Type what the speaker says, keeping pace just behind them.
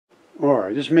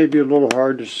Alright, this may be a little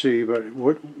hard to see, but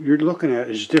what you're looking at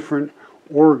is different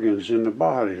organs in the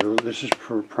body. This is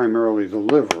primarily the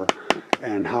liver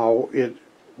and how it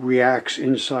reacts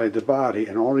inside the body,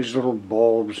 and all these little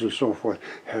bulbs and so forth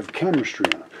have chemistry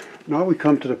in it. Now we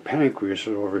come to the pancreas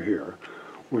over here,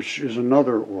 which is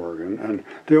another organ, and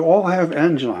they all have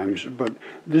enzymes, but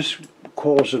this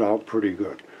calls it out pretty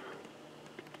good.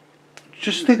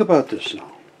 Just think about this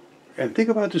now, and think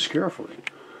about this carefully.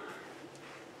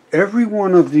 Every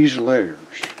one of these layers,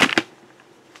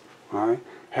 all right,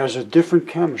 has a different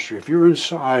chemistry. If you're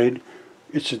inside,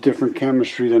 it's a different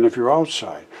chemistry than if you're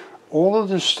outside. All of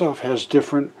this stuff has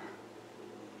different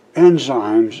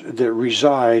enzymes that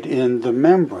reside in the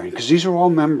membrane, because these are all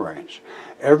membranes.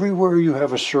 Everywhere you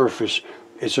have a surface,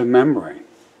 it's a membrane.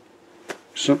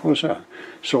 Simple as that.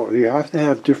 So you have to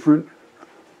have different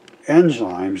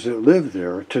enzymes that live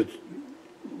there to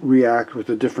react with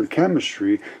a different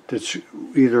chemistry that's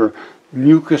either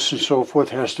mucus and so forth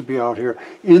has to be out here.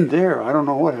 In there, I don't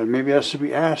know what, maybe it has to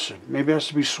be acid, maybe it has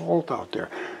to be salt out there.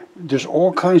 There's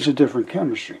all kinds of different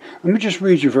chemistry. Let me just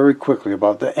read you very quickly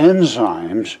about the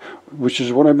enzymes, which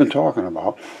is what I've been talking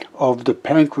about, of the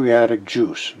pancreatic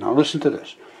juice. Now listen to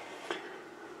this.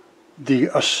 The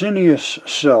acineous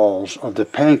cells of the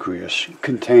pancreas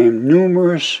contain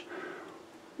numerous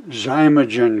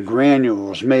zymogen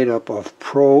granules made up of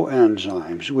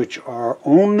proenzymes, which are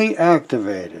only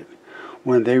activated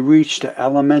when they reach the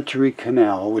alimentary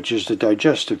canal, which is the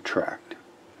digestive tract.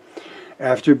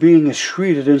 After being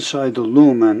excreted inside the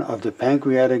lumen of the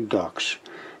pancreatic ducts,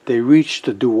 they reach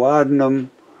the duodenum,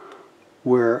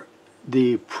 where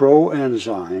the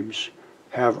proenzymes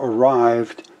have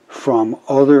arrived from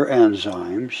other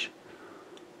enzymes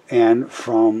and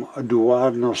from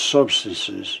duodenal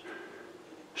substances,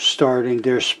 starting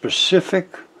their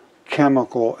specific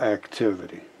chemical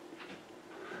activity.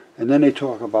 And then they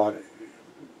talk about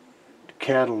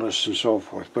catalysts and so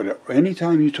forth. But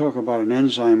anytime you talk about an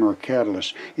enzyme or a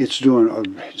catalyst, it's doing a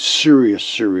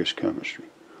serious chemistry.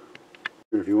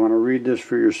 If you want to read this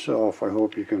for yourself, I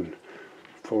hope you can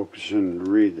focus and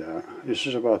read that. This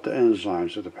is about the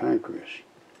enzymes of the pancreas.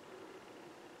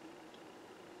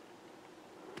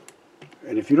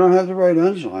 And if you don't have the right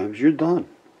enzymes, you're done.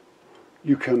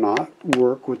 You cannot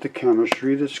work with the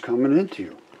chemistry that's coming into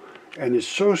you. And it's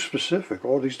so specific,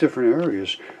 all these different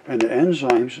areas, and the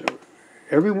enzymes,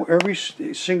 every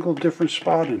single different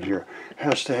spot in here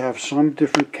has to have some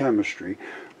different chemistry,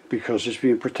 because it's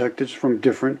being protected from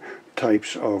different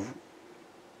types of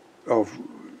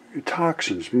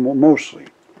toxins, mostly.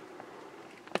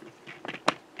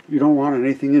 You don't want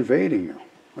anything invading you.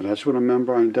 And that's what a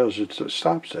membrane does, it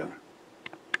stops that.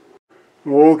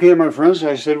 Okay, my friends,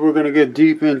 I said we're going to get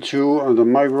deep into the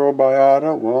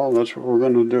microbiota. Well, that's what we're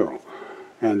going to do.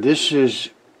 And this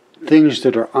is things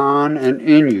that are on and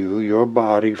in you, your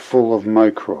body full of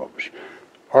microbes.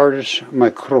 Ars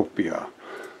microbia.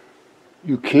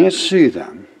 You can't see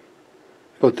them,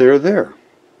 but they're there.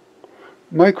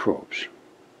 Microbes.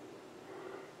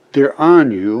 They're on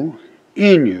you,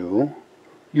 in you.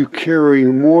 You carry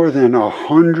more than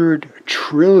 100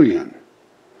 trillion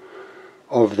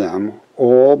of them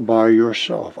all by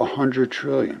yourself. 100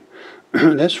 trillion.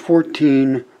 That's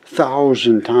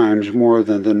 14,000 times more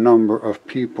than the number of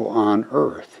people on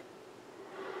Earth.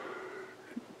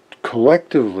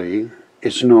 Collectively,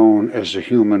 it's known as the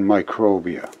human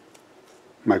microbiota.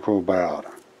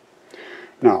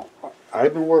 Now,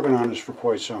 I've been working on this for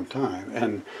quite some time,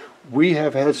 and we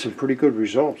have had some pretty good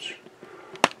results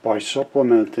by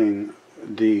supplementing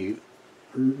the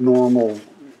normal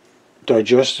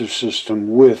digestive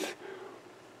system with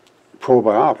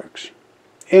probiotics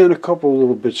and a couple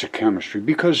little bits of chemistry.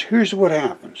 Because here's what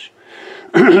happens.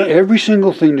 Every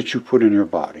single thing that you put in your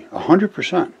body,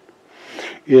 100%,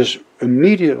 is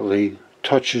immediately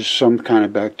touches some kind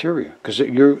of bacteria, because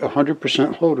you're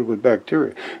 100% loaded with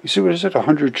bacteria. You see, what is it?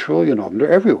 100 trillion of them.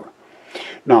 They're everywhere.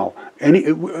 Now,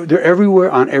 they're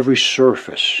everywhere on every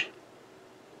surface,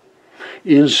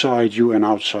 inside you and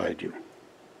outside you.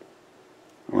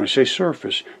 When I say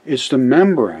surface, it's the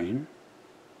membrane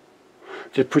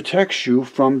that protects you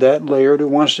from that layer that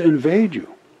wants to invade you.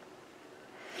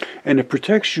 And it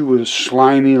protects you with a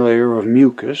slimy layer of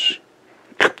mucus.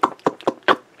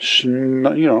 You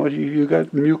know, you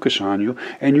got mucus on you,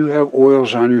 and you have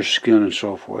oils on your skin and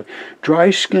so forth.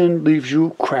 Dry skin leaves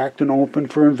you cracked and open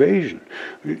for invasion.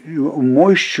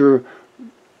 Moisture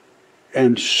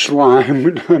and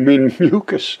slime, I mean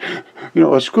mucus,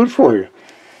 it's good for you.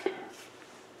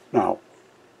 Now,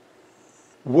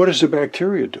 what does the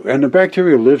bacteria do? And the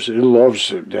bacteria loves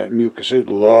that mucus. It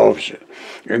loves it.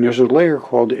 And there's a layer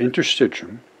called the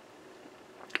interstitium,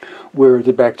 where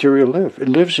the bacteria live. It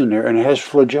lives in there, and it has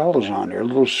flagellas on there,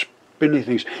 little spinny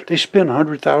things. They spin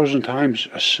 100,000 times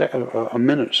a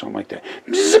minute, something like that.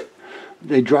 Bzzz!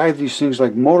 They drive these things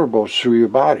like motorboats through your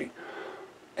body.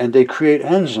 And they create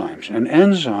enzymes. And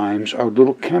enzymes are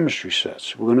little chemistry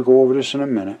sets. We're going to go over this in a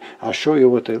minute. I'll show you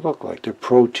what they look like. They're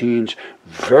proteins,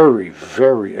 very,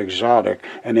 very exotic,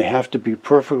 and they have to be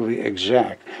perfectly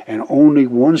exact. And only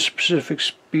one specific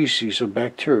species of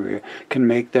bacteria can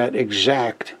make that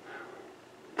exact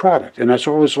product. And that's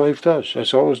all its life does.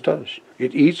 That's all it does.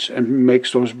 It eats and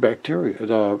makes those bacteria,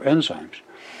 the enzymes.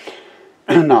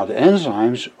 Now, the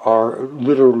enzymes are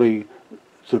literally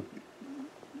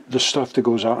the stuff that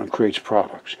goes out and creates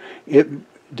products. The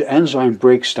enzyme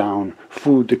breaks down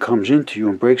food that comes into you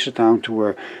and breaks it down to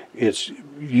where it's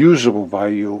usable by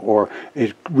you, or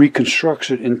it reconstructs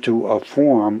it into a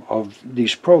form of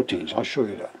these proteins. I'll show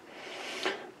you that.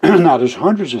 Now, there's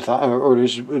hundreds of or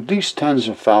there's at least tens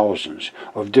of thousands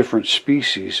of different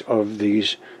species of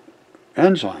these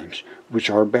enzymes, which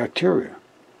are bacteria.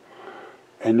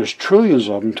 And there's trillions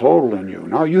of them total in you.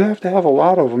 Now, you have to have a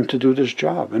lot of them to do this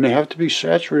job, and they have to be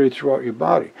saturated throughout your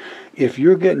body. If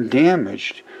you're getting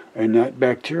damaged, and that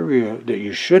bacteria that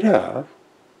you should have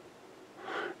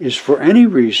is for any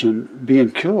reason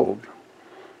being killed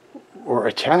or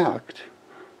attacked,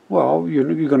 well, you're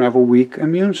going to have a weak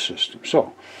immune system.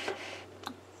 So,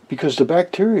 because the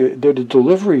bacteria, they're the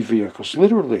delivery vehicles,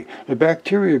 literally. The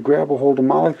bacteria grab a hold of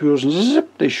molecules and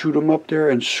zip, they shoot them up there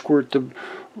and squirt the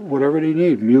whatever they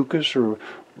need, mucus or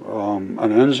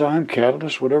an enzyme,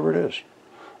 catalyst, whatever it is.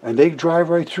 And they drive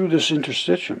right through this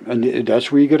interstitium, and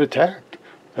that's where you get attacked.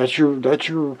 That's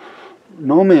your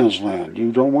no man's land.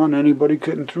 You don't want anybody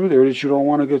getting through there that you don't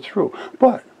want to get through.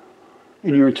 But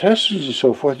in your intestines and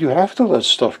so forth, you have to let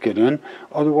stuff get in,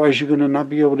 otherwise you're going to not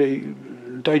be able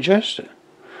to digest it.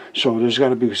 So there's got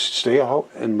to be stay out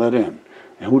and let in.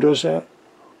 And who does that?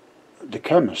 The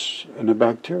chemists and the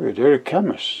bacteria. They're the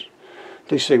chemists.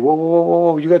 They say, whoa, whoa, whoa,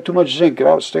 whoa, you got too much zinc, get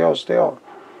out, stay out, stay out.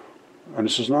 And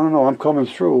it says, no, no, no, I'm coming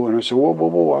through. And I say, whoa, whoa,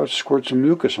 whoa, I'll squirt some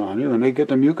mucus on you. And they get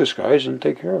the mucus guys and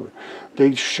take care of it.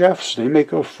 They chefs, they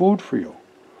make a food for you.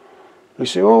 They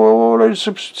say, oh, there's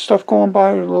some stuff going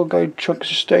by, a little guy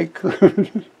chunks of steak.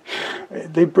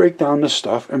 They break down this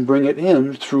stuff and bring it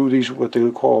in through these, what they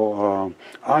call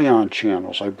ion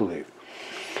channels, I believe.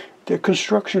 They're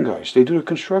construction guys. They do the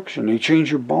construction. They change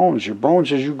your bones. Your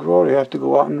bones, as you grow, they have to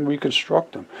go out and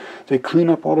reconstruct them. They clean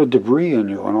up all the debris in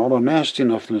you and all the nasty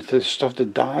stuff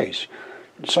that dies.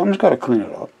 Someone's got to clean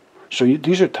it up. So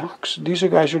these are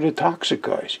guys are the toxic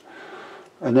guys.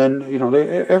 And then, you know,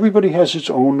 everybody has its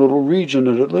own little region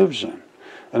that it lives in.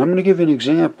 And I'm going to give you an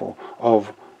example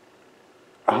of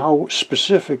how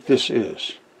specific this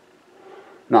is.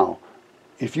 Now,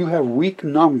 if you have weak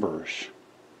numbers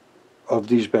of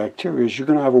these bacteria, you're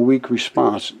going to have a weak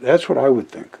response. That's what I would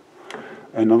think.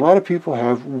 And a lot of people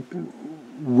have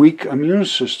weak immune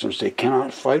systems. They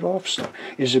cannot fight off stuff.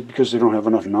 Is it because they don't have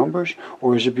enough numbers,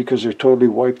 or is it because they're totally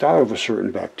wiped out of a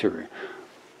certain bacteria?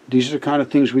 These are the kind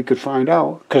of things we could find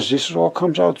out, because this all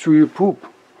comes out through your poop.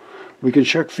 We can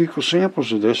check fecal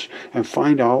samples of this and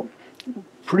find out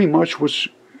pretty much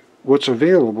what's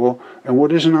available and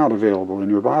what isn't out available in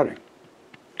your body.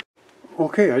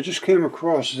 Okay, I just came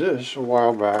across this a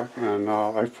while back, and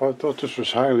I thought this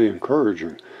was highly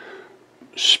encouraging.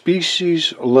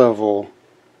 Species-level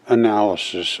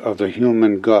analysis of the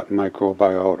human gut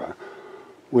microbiota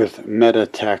with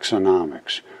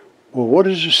metataxonomics. Well, what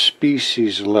does a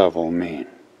species level mean?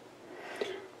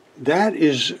 That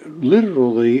is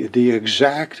literally the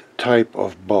exact type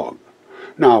of bug.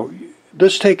 Now,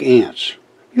 let's take ants.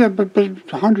 Yeah, but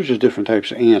hundreds of different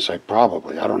types of ants, I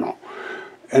don't know.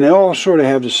 And they all sort of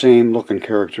have the same looking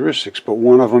characteristics, but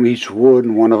one of them eats wood,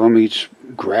 and one of them eats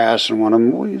grass, and one of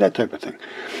them, that type of thing.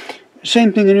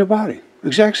 Same thing in your body.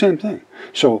 Exact same thing.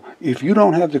 So if you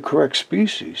don't have the correct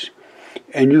species,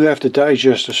 and you have to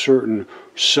digest a certain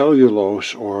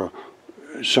cellulose or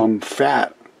some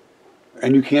fat,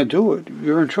 and you can't do it,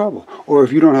 you're in trouble. Or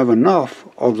if you don't have enough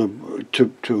of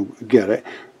to get it,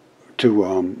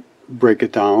 to break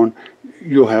it down,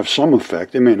 you'll have some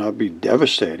effect. It may not be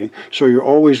devastating. So you're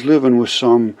always living with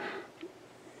some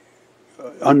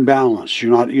unbalance.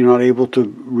 You're not able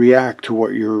to react to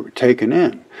what you're taking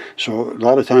in. So a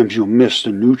lot of times you'll miss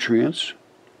the nutrients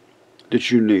that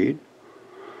you need,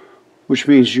 which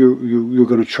means you're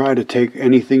going to try to take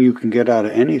anything you can get out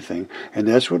of anything, and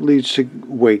that's what leads to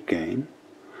weight gain.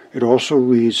 It also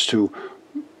leads to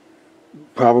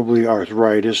probably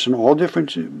arthritis and all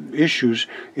different issues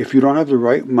if you don't have the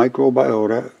right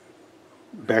microbiota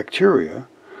bacteria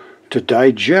to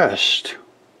digest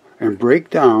and break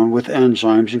down with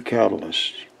enzymes and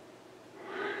catalysts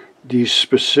these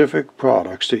specific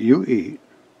products that you eat,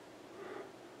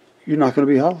 you're not going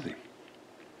to be healthy.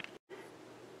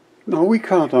 Now, we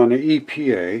count on the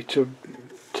EPA to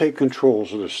take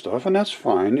controls of this stuff, and that's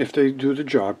fine if they do the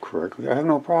job correctly. I have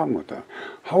no problem with that.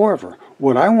 However,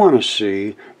 what I want to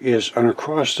see is an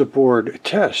across-the-board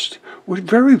test, which is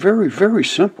very, very, very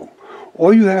simple.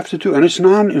 All you have to do, and it's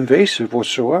non-invasive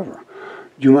whatsoever,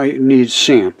 you might need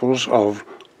samples of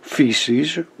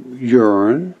feces,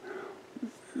 urine,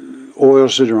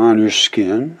 oils that are on your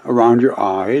skin, around your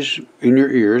eyes, in your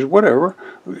ears, whatever.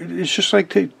 It's just like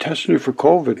testing you for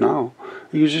COVID now.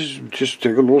 You just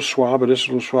take a little swab of this, a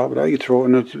little swab of that, you throw it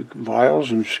in the vials,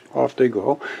 and off they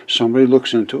go. Somebody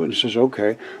looks into it and says,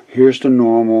 okay, here's the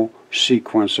normal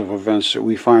sequence of events that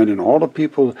we find in all the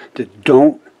people that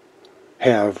don't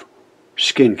have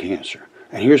skin cancer.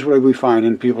 And here's what we find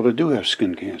in people that do have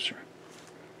skin cancer.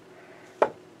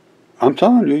 I'm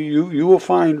telling you, you will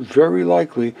find very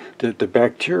likely that the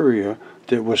bacteria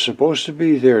that was supposed to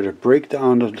be there to break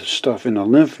down the stuff in the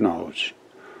lymph nodes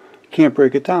can't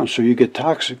break it down. So you get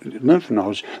toxic lymph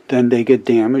nodes, then they get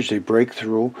damaged, they break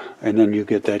through, and then you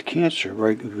get that cancer,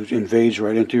 right? It invades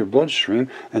right into your bloodstream,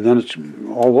 and then it's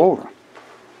all over.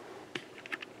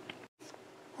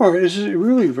 All right, this is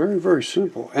really very, very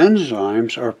simple.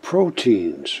 Enzymes are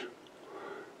proteins.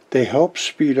 They help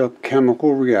speed up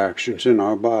chemical reactions in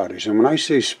our bodies. And when I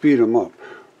say speed them up,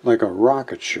 like a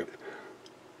rocket ship,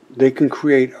 they can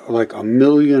create like 1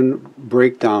 million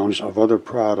breakdowns of other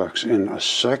products in a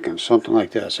second, something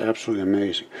like that. It's absolutely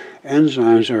amazing.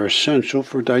 Enzymes are essential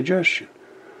for digestion,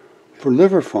 for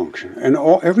liver function, and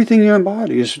everything in your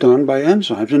body is done by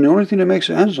enzymes. And the only thing that makes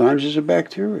enzymes is a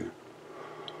bacteria.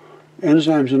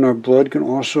 Enzymes in our blood can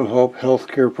also help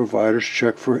healthcare providers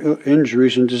check for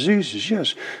injuries and diseases.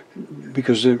 Yes,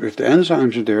 because if the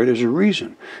enzymes are there, there's a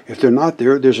reason. If they're not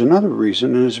there, there's another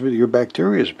reason, and it's your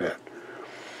bacteria is bad.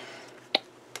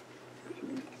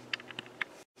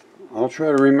 I'll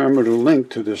try to remember to link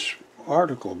to this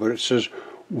article, but it says,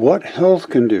 what health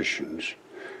conditions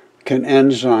can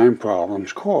enzyme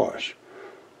problems cause?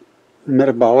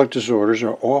 Metabolic disorders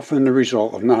are often the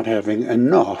result of not having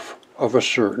enough of a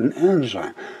certain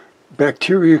enzyme.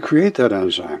 Bacteria create that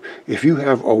enzyme. If you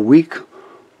have a weak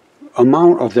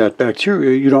amount of that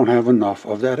bacteria, you don't have enough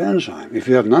of that enzyme. If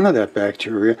you have none of that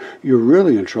bacteria, you're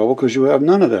really in trouble because you have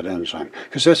none of that enzyme,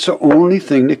 because that's the only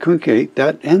thing that can create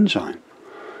that enzyme.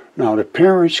 Now, the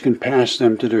parents can pass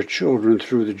them to their children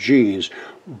through the genes.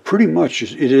 Pretty much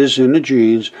it is in the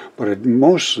genes, but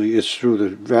mostly it's through the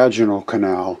vaginal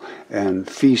canal and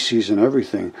feces and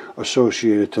everything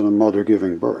associated to the mother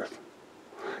giving birth.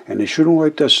 And they shouldn't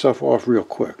wipe that stuff off real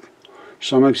quick.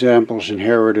 Some examples,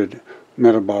 inherited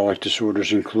metabolic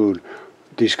disorders include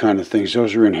these kind of things.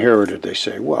 Those are inherited, they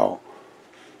say. Well,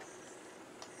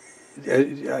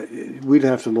 we'd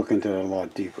have to look into that a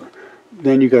lot deeper.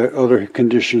 Then you got other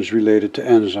conditions related to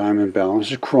enzyme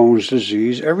imbalance, Crohn's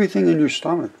disease, everything in your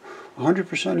stomach,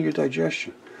 100% of your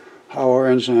digestion. How are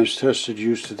enzymes tested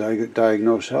used to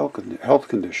diagnose health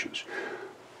conditions?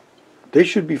 They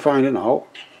should be finding out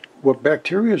what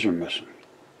bacteria are missing.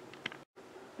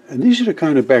 And these are the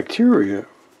kind of bacteria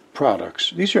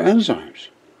products. These are enzymes.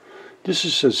 This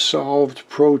is a solved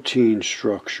protein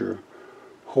structure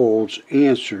holds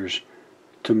answers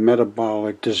to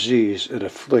metabolic disease that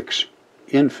afflicts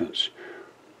infants.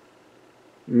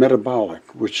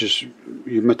 Metabolic, which is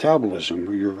your metabolism,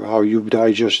 how you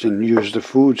digest and use the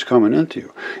foods coming into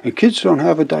you. And kids don't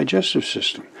have a digestive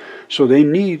system, so they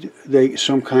need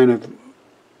some kind of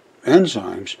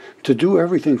enzymes to do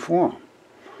everything for them.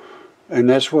 And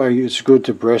that's why it's good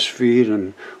to breastfeed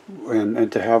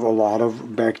and to have a lot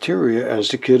of bacteria as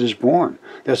the kid is born.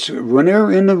 That's when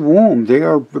they're in the womb, they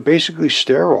are basically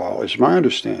sterile, is my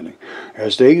understanding.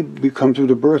 As they come through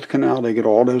the birth canal, they get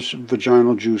all those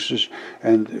vaginal juices,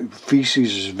 and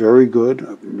feces is very good,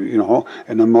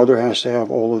 and the mother has to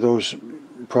have all of those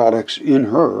products in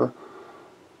her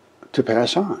to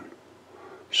pass on.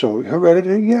 So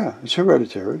hereditary, yeah, it's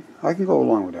hereditary. I can go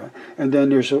along with that. And then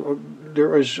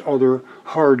there is other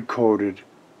hard-coded,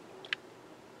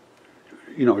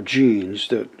 genes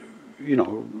that,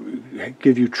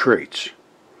 give you traits.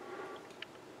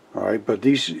 All right, but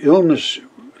these illness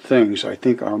things, I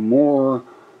think, are more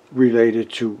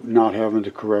related to not having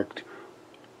the correct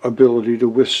ability to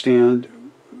withstand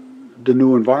the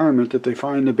new environment that they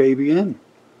find the baby in.